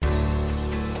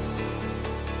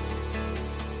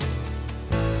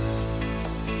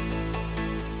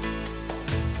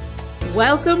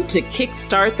Welcome to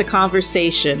Kickstart the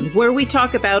Conversation, where we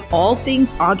talk about all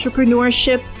things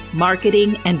entrepreneurship,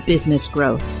 marketing, and business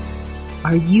growth.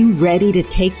 Are you ready to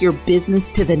take your business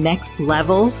to the next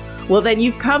level? Well, then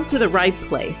you've come to the right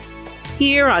place.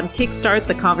 Here on Kickstart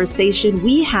the Conversation,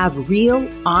 we have real,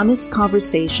 honest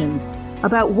conversations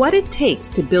about what it takes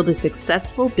to build a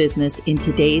successful business in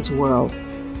today's world.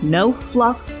 No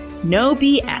fluff, no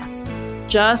BS.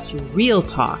 Just real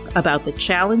talk about the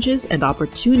challenges and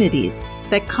opportunities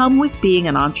that come with being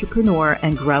an entrepreneur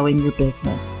and growing your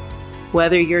business.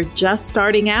 Whether you're just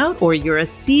starting out or you're a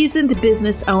seasoned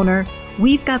business owner,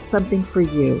 we've got something for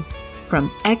you.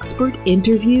 From expert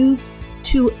interviews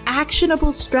to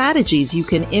actionable strategies you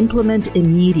can implement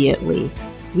immediately,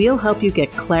 we'll help you get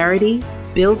clarity,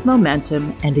 build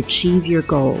momentum, and achieve your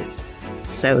goals.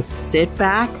 So sit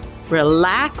back,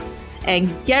 relax,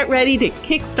 and get ready to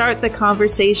kickstart the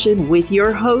conversation with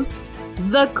your host,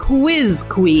 the quiz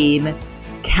queen,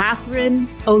 Catharine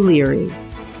O'Leary.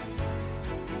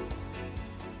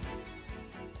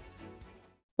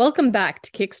 Welcome back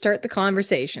to Kickstart the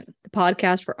Conversation, the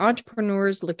podcast for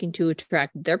entrepreneurs looking to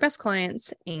attract their best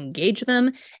clients, engage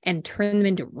them, and turn them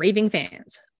into raving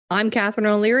fans. I'm Catharine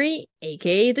O'Leary,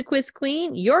 aka the Quiz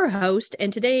Queen, your host,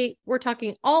 and today we're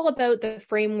talking all about the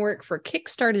framework for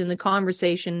kickstarting the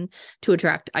conversation to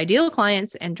attract ideal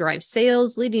clients and drive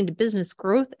sales, leading to business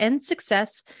growth and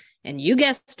success. And you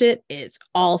guessed it, it's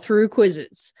all through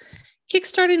quizzes.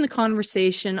 Kickstarting the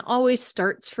conversation always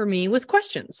starts for me with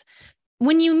questions.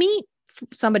 When you meet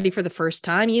somebody for the first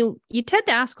time, you tend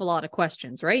to ask a lot of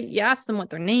questions, right? You ask them what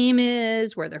their name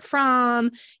is, where they're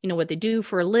from, what they do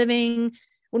for a living.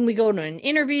 When we go to an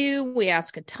interview, we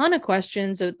ask a ton of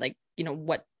questions of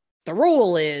what the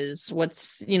role is,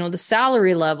 what's, the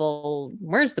salary level,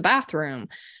 where's the bathroom.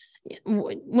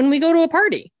 When we go to a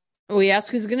party, we ask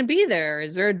who's going to be there.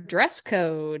 Is there a dress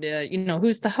code?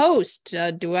 Who's the host?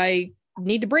 Do I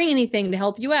need to bring anything to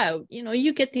help you out?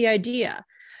 You get the idea.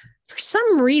 For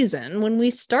some reason, when we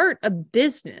start a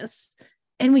business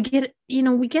and we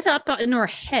get up in our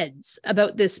heads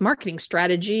about this marketing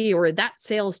strategy or that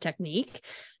sales technique,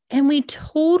 and we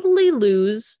totally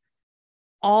lose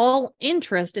all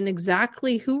interest in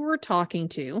exactly who we're talking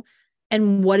to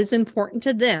and what is important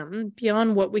to them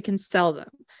beyond what we can sell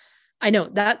them. I know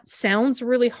that sounds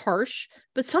really harsh,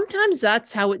 but sometimes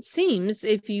that's how it seems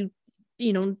if you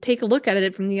take a look at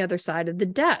it from the other side of the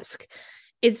desk.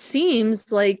 It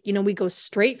seems like, we go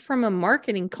straight from a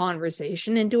marketing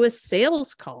conversation into a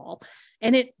sales call,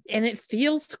 and it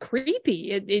feels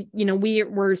creepy.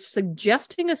 We're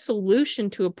suggesting a solution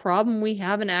to a problem we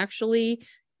haven't actually,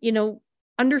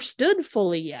 understood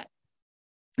fully yet.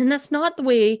 And that's not the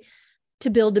way to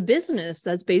build a business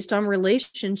that's based on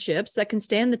relationships that can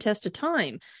stand the test of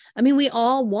time. I mean, we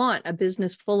all want a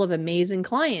business full of amazing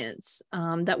clients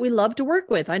that we love to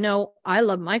work with. I know I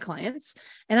love my clients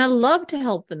and I love to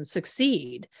help them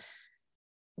succeed.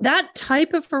 That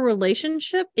type of a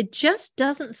relationship, it just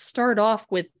doesn't start off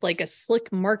with like a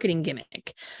slick marketing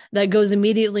gimmick that goes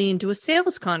immediately into a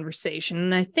sales conversation.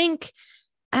 And I think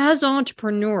as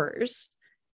entrepreneurs,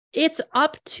 it's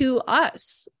up to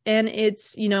us, and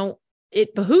it's,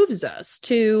 it behooves us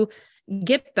to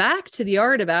get back to the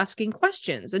art of asking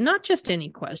questions, and not just any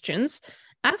questions,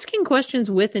 asking questions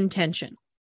with intention.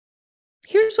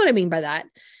 Here's what I mean by that.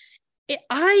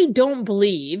 I don't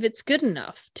believe it's good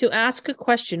enough to ask a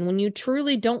question when you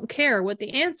truly don't care what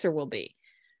the answer will be.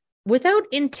 Without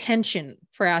intention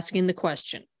for asking the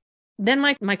question, then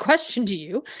my question to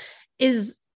you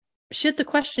is, should the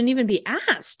question even be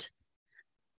asked?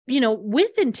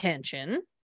 With intention,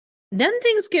 then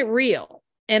things get real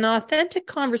and authentic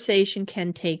conversation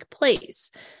can take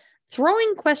place.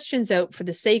 Throwing questions out for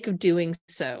the sake of doing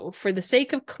so, for the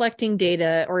sake of collecting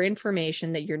data or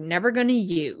information that you're never going to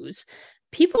use,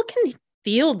 people can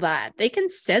feel that. They can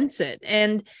sense it.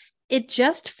 And it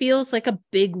just feels like a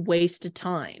big waste of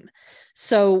time.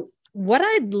 So what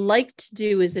I'd like to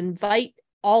do is invite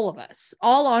all of us,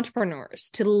 all entrepreneurs,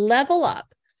 to level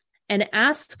up and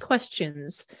ask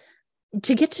questions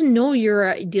to get to know your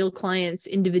ideal client's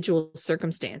individual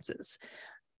circumstances.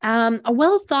 A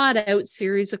well thought out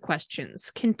series of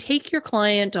questions can take your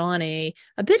client on a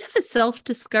bit of a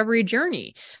self-discovery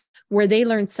journey where they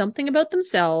learn something about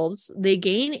themselves, they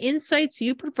gain insights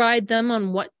you provide them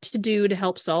on what to do to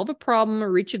help solve a problem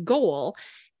or reach a goal,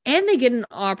 and they get an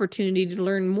opportunity to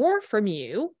learn more from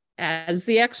you as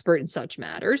the expert in such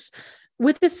matters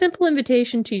with a simple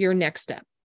invitation to your next step.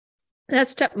 That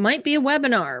step might be a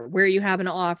webinar where you have an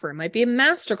offer. It might be a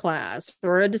masterclass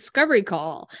or a discovery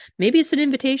call. Maybe it's an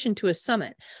invitation to a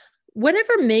summit.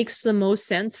 Whatever makes the most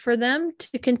sense for them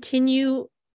to continue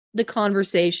the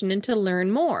conversation and to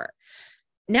learn more.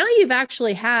 Now you've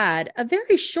actually had a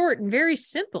very short and very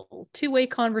simple two-way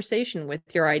conversation with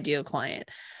your ideal client,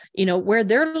 where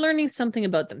they're learning something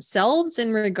about themselves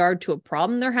in regard to a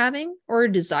problem they're having or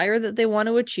a desire that they want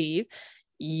to achieve.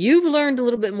 You've learned a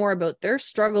little bit more about their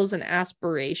struggles and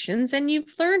aspirations, and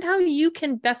you've learned how you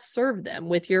can best serve them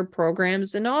with your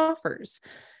programs and offers.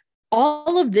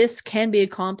 All of this can be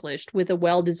accomplished with a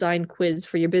well-designed quiz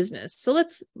for your business. So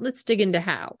let's dig into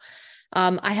how.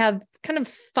 I have kind of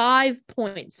 5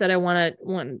 points that I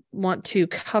want to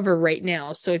cover right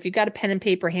now. So if you've got a pen and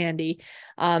paper handy,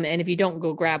 and if you don't,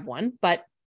 go grab one. But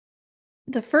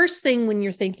the first thing when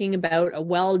you're thinking about a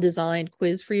well-designed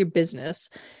quiz for your business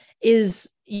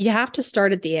is you have to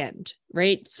start at the end,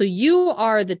 right? So you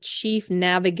are the chief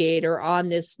navigator on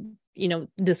this,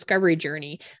 discovery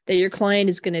journey that your client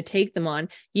is going to take them on.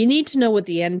 You need to know what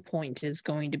the end point is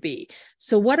going to be.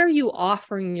 So what are you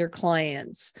offering your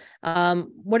clients?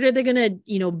 What are they going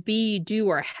to, be, do,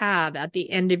 or have at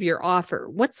the end of your offer?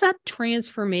 What's that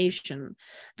transformation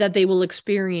that they will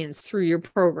experience through your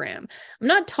program? I'm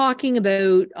not talking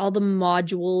about all the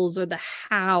modules or the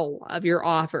how of your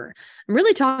offer. I'm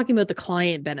really talking about the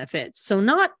client benefits. So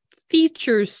not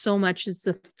features so much as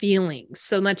the feelings,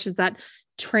 so much as that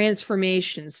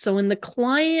transformation. So in the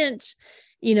client,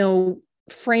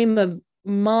 frame of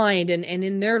mind and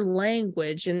in their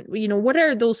language, and, what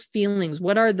are those feelings?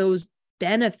 What are those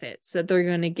benefits that they're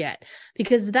going to get?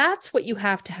 Because that's what you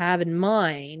have to have in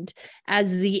mind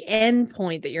as the end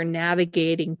point that you're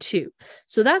navigating to.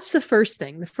 So that's the first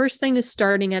thing. The first thing is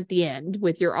starting at the end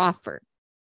with your offer.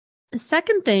 The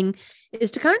second thing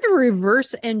is to kind of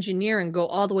reverse engineer and go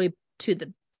all the way to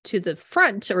the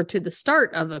front or to the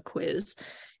start of a quiz.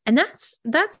 And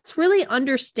that's really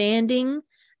understanding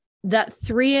that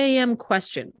 3 a.m.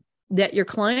 question that your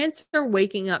clients are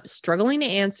waking up struggling to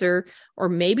answer, or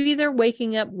maybe they're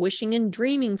waking up wishing and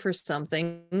dreaming for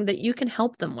something that you can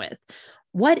help them with.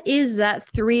 What is that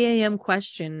 3 a.m.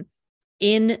 question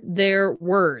in their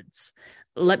words?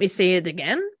 Let me say it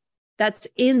again. That's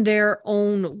in their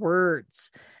own words.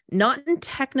 Not in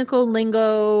technical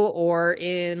lingo or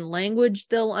in language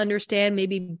they'll understand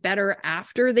maybe better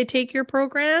after they take your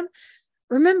program.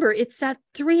 Remember, it's that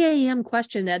 3 a.m.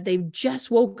 question that they've just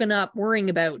woken up worrying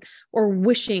about or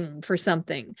wishing for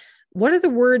something. What are the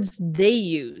words they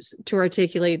use to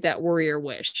articulate that worry or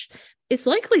wish? It's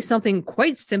likely something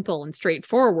quite simple and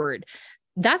straightforward.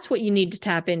 That's what you need to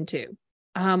tap into.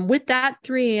 With that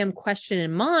 3 a.m. question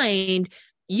in mind,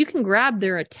 you can grab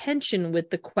their attention with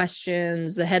the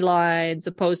questions, the headlines,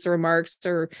 the posts, the remarks,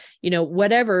 or,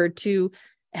 whatever, to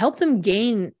help them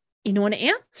gain, an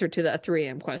answer to that 3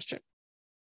 a.m. question.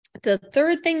 The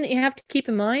third thing that you have to keep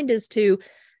in mind is to,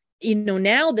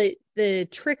 now the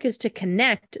trick is to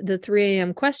connect the 3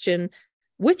 a.m. question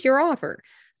with your offer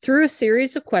through a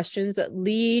series of questions that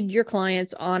lead your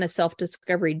clients on a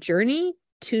self-discovery journey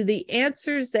to the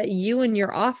answers that you and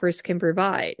your offers can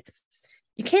provide.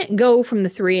 You can't go from the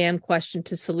 3 a.m. question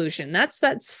to solution. That's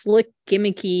that slick,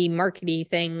 gimmicky, markety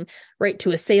thing right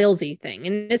to a salesy thing.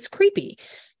 And it's creepy.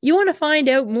 You want to find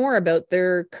out more about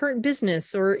their current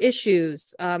business or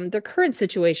issues, their current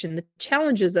situation, the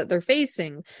challenges that they're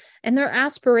facing, and their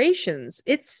aspirations.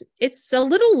 It's a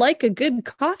little like a good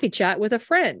coffee chat with a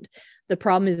friend. The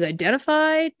problem is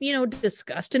identified,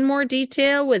 discussed in more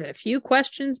detail with a few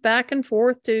questions back and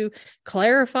forth to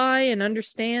clarify and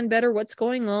understand better what's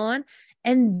going on.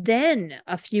 And then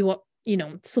a few,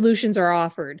 solutions are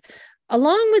offered,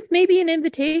 along with maybe an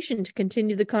invitation to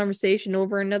continue the conversation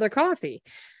over another coffee.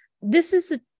 This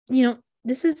is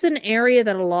an area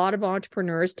that a lot of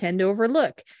entrepreneurs tend to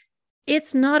overlook.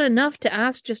 It's not enough to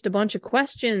ask just a bunch of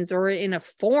questions or in a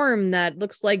form that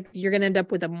looks like you're going to end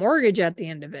up with a mortgage at the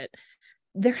end of it.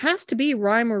 There has to be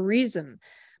rhyme or reason,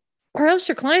 or else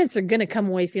your clients are going to come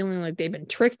away feeling like they've been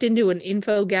tricked into an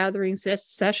info gathering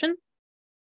session.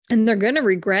 And they're going to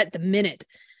regret the minute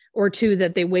or two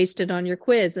that they wasted on your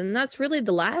quiz. And that's really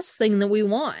the last thing that we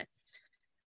want.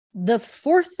 The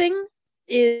fourth thing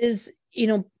is,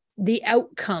 the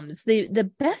outcomes.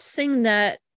 The best thing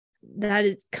that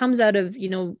it comes out of,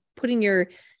 putting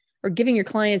giving your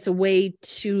clients a way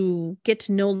to get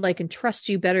to know, like, and trust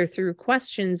you better through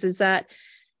questions is that,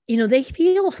 they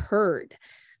feel heard.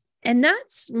 And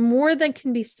that's more than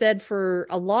can be said for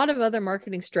a lot of other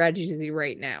marketing strategies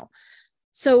right now.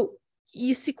 So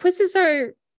you see, quizzes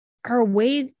are a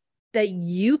way that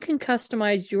you can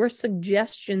customize your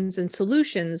suggestions and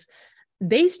solutions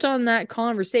based on that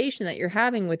conversation that you're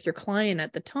having with your client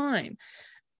at the time.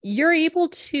 You're able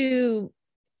to,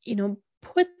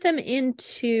 put them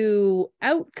into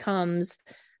outcomes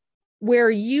where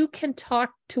you can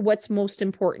talk to what's most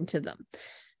important to them.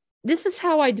 This is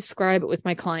how I describe it with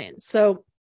my clients. So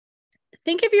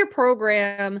think of your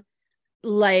program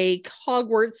like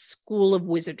Hogwarts School of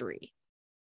Wizardry.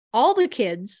 All the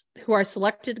kids who are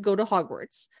selected to go to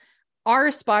Hogwarts are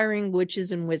aspiring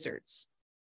witches and wizards,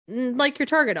 like your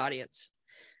target audience.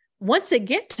 Once they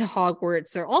get to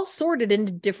Hogwarts, they're all sorted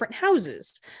into different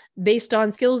houses based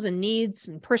on skills and needs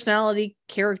and personality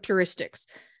characteristics.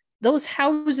 Those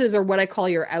houses are what I call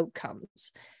your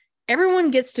outcomes.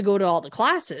 Everyone gets to go to all the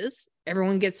classes.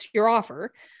 Everyone gets your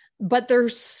offer, but they're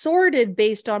sorted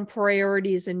based on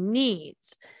priorities and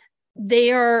needs.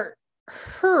 They are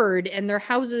heard and their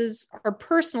houses are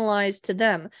personalized to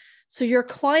them. So your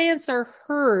clients are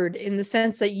heard in the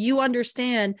sense that you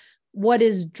understand what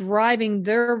is driving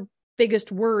their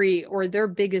biggest worry or their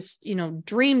biggest,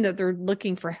 dream that they're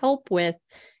looking for help with.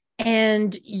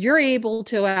 And you're able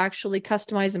to actually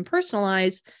customize and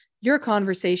personalize your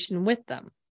conversation with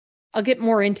them. I'll get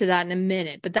more into that in a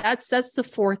minute, but that's the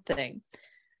fourth thing.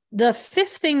 The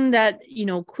fifth thing that,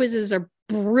 quizzes are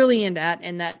brilliant at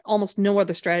and that almost no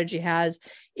other strategy has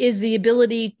is the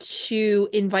ability to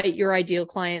invite your ideal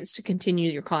clients to continue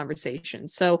your conversation.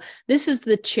 So this is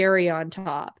the cherry on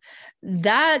top.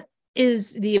 That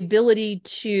is the ability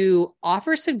to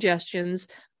offer suggestions,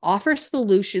 offer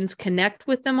solutions, connect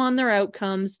with them on their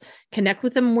outcomes, connect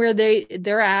with them where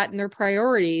they're at and their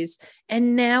priorities,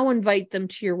 and now invite them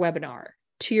to your webinar,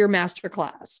 to your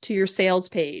masterclass, to your sales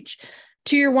page,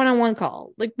 to your one-on-one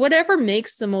call, like whatever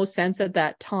makes the most sense at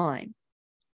that time,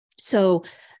 so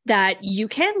that you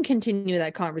can continue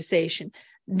that conversation.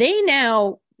 They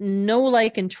now know,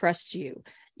 like, and trust you.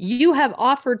 You have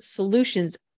offered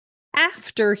solutions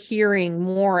after hearing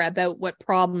more about what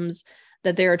problems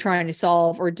that they're trying to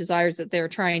solve or desires that they're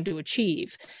trying to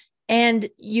achieve. And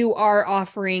you are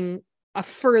offering a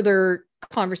further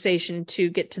conversation to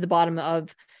get to the bottom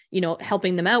of,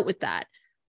 helping them out with that.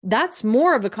 That's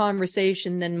more of a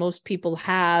conversation than most people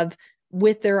have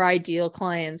with their ideal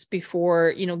clients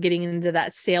before, getting into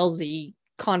that salesy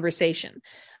conversation.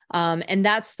 And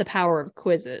that's the power of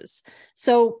quizzes.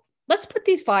 So let's put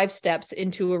these 5 steps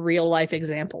into a real life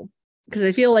example, because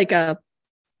I feel like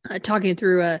talking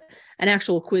through an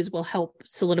actual quiz will help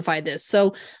solidify this.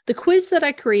 So the quiz that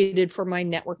I created for my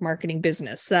network marketing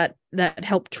business that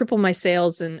helped triple my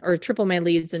sales or triple my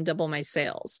leads and double my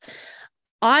sales.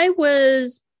 I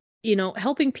was,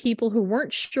 helping people who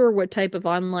weren't sure what type of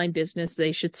online business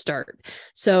they should start.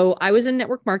 So I was in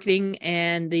network marketing,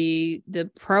 and the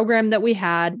program that we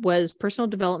had was personal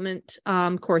development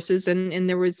courses, and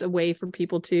there was a way for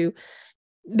people to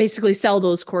basically sell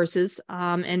those courses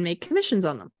and make commissions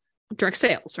on them, direct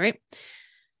sales, right?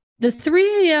 The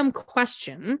 3 a.m.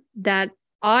 question that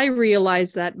I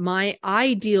realized that my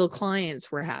ideal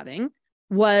clients were having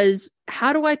was,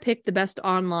 how do I pick the best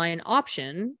online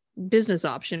business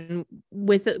option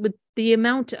with the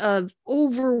amount of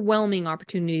overwhelming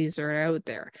opportunities that are out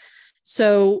there?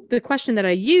 So the question that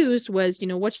I used was,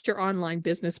 what's your online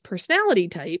business personality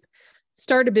type?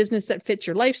 Start a business that fits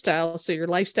your lifestyle, so your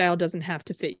lifestyle doesn't have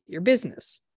to fit your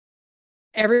business.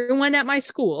 Everyone at my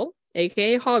school,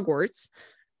 aka Hogwarts,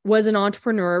 was an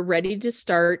entrepreneur ready to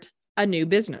start a new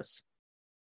business.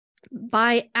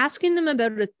 By asking them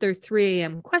about their 3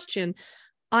 a.m. question,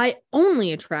 I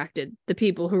only attracted the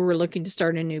people who were looking to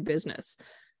start a new business,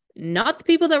 not the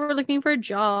people that were looking for a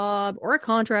job or a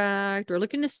contract or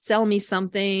looking to sell me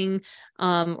something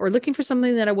or looking for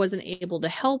something that I wasn't able to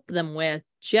help them with,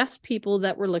 just people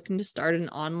that were looking to start an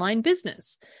online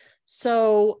business.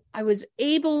 So I was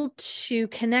able to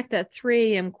connect that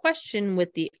 3 a.m. question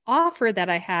with the offer that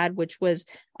I had, which was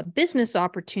a business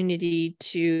opportunity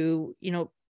to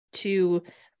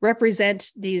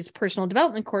represent these personal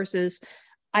development courses.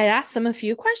 I asked them a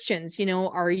few questions.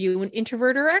 Are you an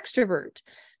introvert or extrovert?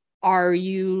 Are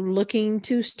you looking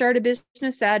to start a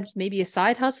business as maybe a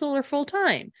side hustle or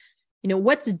full-time?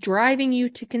 What's driving you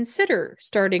to consider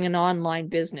starting an online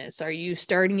business? Are you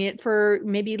starting it for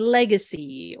maybe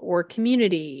legacy or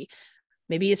community?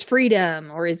 Maybe it's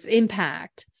freedom or it's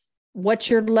impact. What's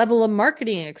your level of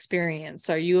marketing experience?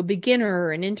 Are you a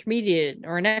beginner, an intermediate,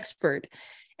 or an expert?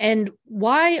 And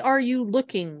why are you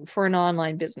looking for an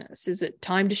online business? Is it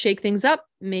time to shake things up?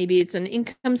 Maybe it's an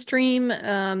income stream,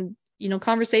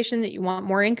 conversation that you want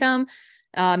more income.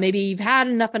 Maybe you've had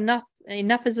enough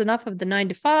is enough of the 9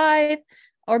 to 5,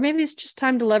 or maybe it's just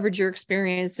time to leverage your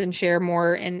experience and share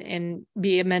more and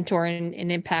be a mentor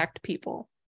and impact people.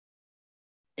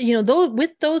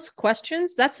 With those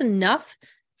questions, that's enough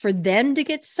for them to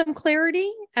get some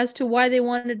clarity as to why they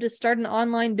wanted to start an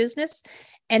online business,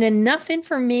 and enough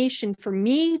information for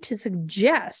me to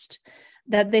suggest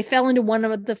that they fell into one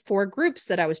of the 4 groups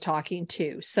that I was talking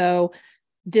to. So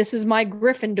this is my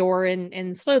Gryffindor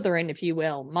and Slytherin, if you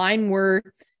will. Mine were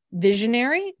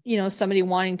visionary, somebody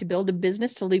wanting to build a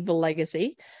business to leave a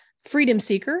legacy; freedom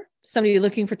seeker, somebody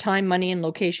looking for time, money, and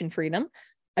location freedom;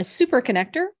 a super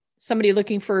connector, somebody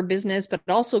looking for a business, but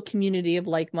also a community of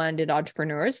like-minded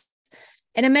entrepreneurs;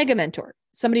 and a mega mentor,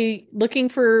 somebody looking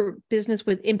for business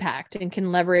with impact and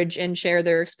can leverage and share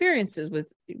their experiences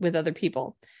with other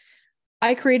people.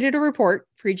 I created a report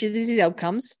for each of these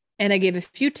outcomes, and I gave a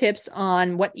few tips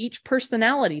on what each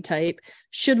personality type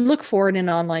should look for in an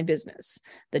online business,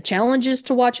 the challenges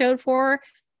to watch out for,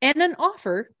 and an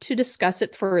offer to discuss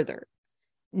it further.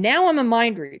 Now I'm a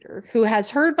mind reader who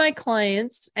has heard my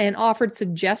clients and offered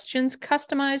suggestions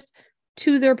customized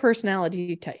to their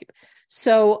personality type.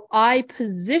 So I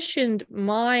positioned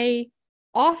my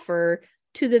offer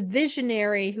to the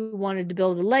visionary who wanted to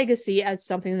build a legacy as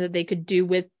something that they could do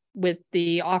with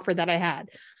the offer that I had.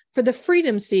 For the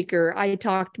freedom seeker, I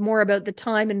talked more about the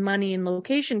time and money and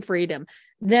location freedom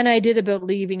than I did about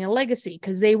leaving a legacy,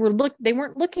 because they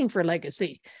weren't looking for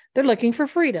legacy. They're looking for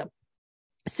freedom.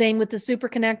 Same with the super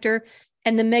connector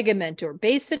and the mega mentor.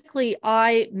 Basically,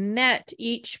 I met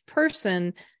each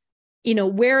person,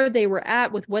 where they were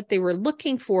at with what they were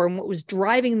looking for and what was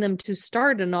driving them to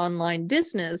start an online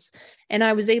business. And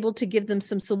I was able to give them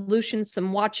some solutions,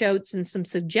 some watch outs, and some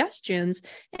suggestions,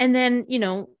 and then,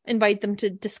 invite them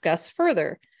to discuss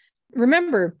further.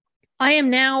 Remember, I am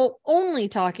now only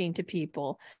talking to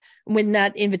people when by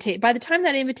the time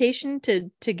that invitation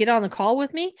to get on the call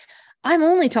with me, I'm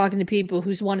only talking to people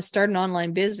who want to start an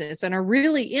online business and are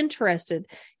really interested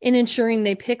in ensuring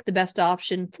they pick the best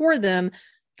option for them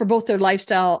for both their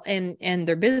lifestyle and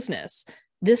their business.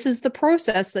 This is the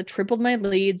process that tripled my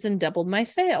leads and doubled my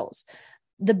sales.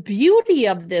 The beauty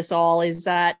of this all is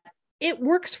that it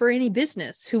works for any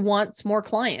business who wants more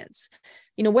clients.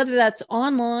 Whether that's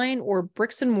online or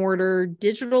bricks and mortar,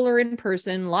 digital or in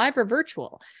person, live or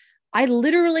virtual. I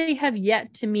literally have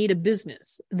yet to meet a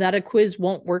business that a quiz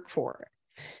won't work for.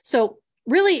 So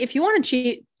really, if you want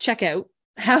to check out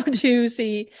how to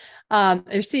see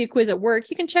a quiz at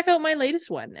work, you can check out my latest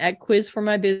one at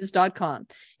quizformybiz.com.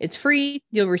 It's free.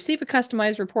 You'll receive a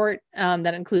customized report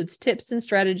that includes tips and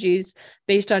strategies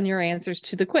based on your answers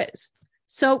to the quiz.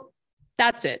 So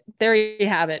that's it. There you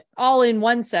have it. All in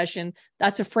one session.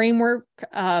 That's a framework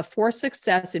for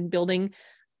success in building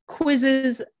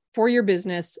quizzes for your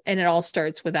business. And it all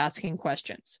starts with asking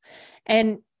questions.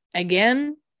 And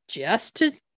again, just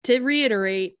to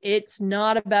reiterate, it's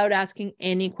not about asking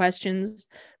any questions,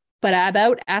 but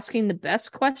about asking the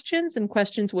best questions and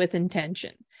questions with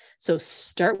intention. So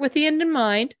start with the end in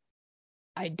mind,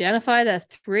 identify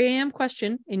that 3 a.m.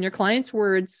 question in your client's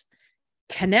words,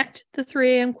 connect the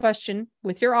 3 a.m. question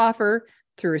with your offer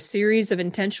through a series of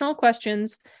intentional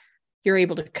questions. You're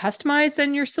able to customize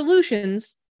then your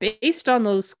solutions based on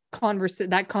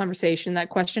that conversation, that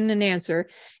question and answer,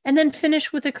 and then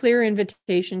finish with a clear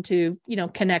invitation to,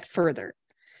 connect further.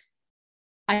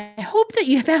 I hope that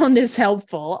you found this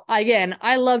helpful. Again,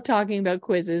 I love talking about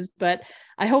quizzes, but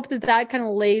I hope that kind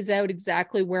of lays out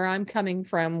exactly where I'm coming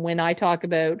from when I talk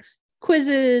about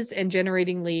quizzes and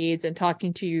generating leads and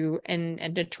talking to you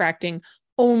and attracting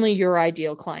only your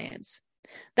ideal clients.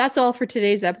 That's all for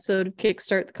today's episode of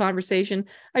Kickstart the Conversation.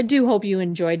 I do hope you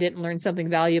enjoyed it and learned something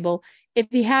valuable. If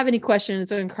you have any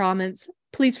questions or comments,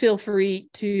 please feel free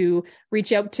to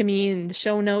reach out to me in the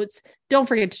show notes. Don't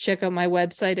forget to check out my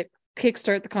website at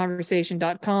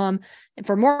kickstarttheconversation.com and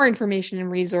for more information and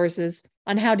resources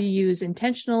on how to use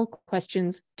intentional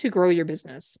questions to grow your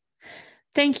business.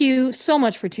 Thank you so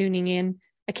much for tuning in.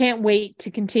 I can't wait to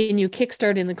continue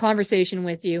kickstarting the conversation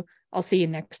with you. I'll see you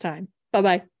next time.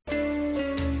 Bye-bye.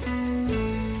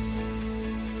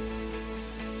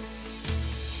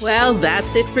 Well,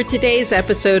 that's it for today's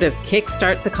episode of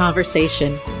Kickstart the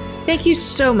Conversation. Thank you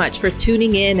so much for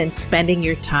tuning in and spending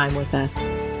your time with us.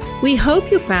 We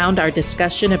hope you found our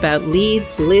discussion about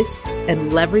leads, lists,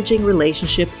 and leveraging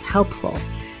relationships helpful.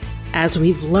 As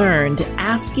we've learned,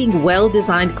 asking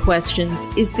well-designed questions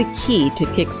is the key to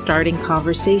kickstarting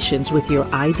conversations with your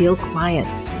ideal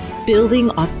clients,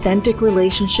 building authentic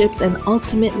relationships, and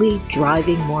ultimately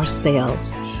driving more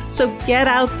sales. So get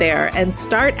out there and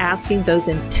start asking those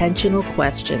intentional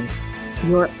questions.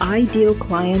 Your ideal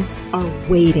clients are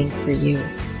waiting for you.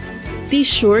 Be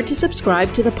sure to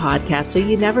subscribe to the podcast so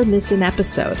you never miss an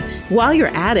episode. While you're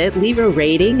at it, leave a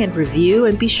rating and review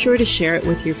and be sure to share it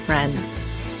with your friends.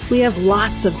 We have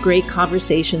lots of great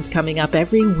conversations coming up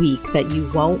every week that you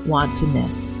won't want to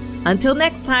miss. Until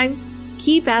next time,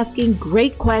 keep asking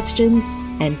great questions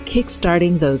and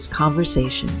kickstarting those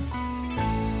conversations.